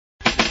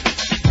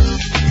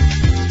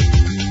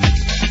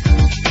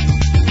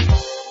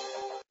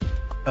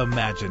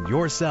Imagine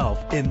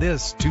yourself in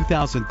this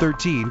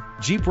 2013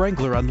 Jeep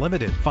Wrangler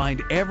Unlimited.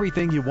 Find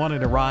everything you want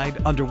in a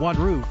ride under one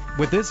roof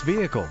with this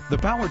vehicle. The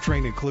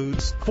powertrain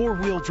includes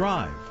four-wheel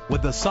drive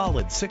with a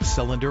solid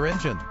 6-cylinder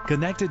engine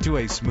connected to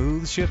a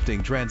smooth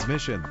shifting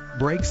transmission.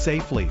 Brake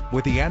safely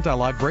with the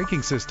anti-lock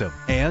braking system.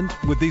 And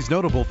with these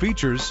notable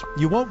features,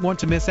 you won't want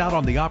to miss out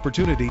on the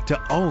opportunity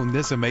to own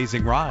this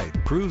amazing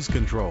ride. Cruise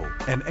control,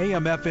 an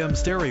AM/FM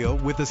stereo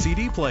with a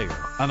CD player,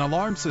 an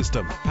alarm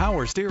system,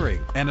 power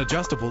steering, an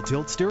adjustable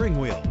tilt steering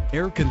wheel,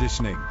 air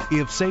conditioning.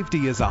 If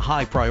safety is a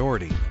high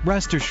priority,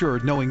 rest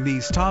assured knowing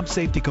these top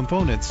safety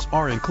components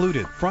are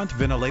included: front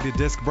ventilated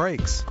disc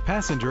brakes,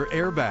 passenger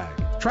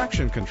airbag,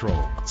 traction control,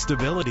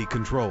 stability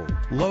control,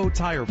 low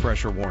tire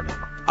pressure warning.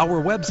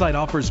 Our website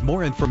offers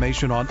more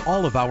information on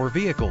all of our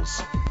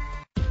vehicles.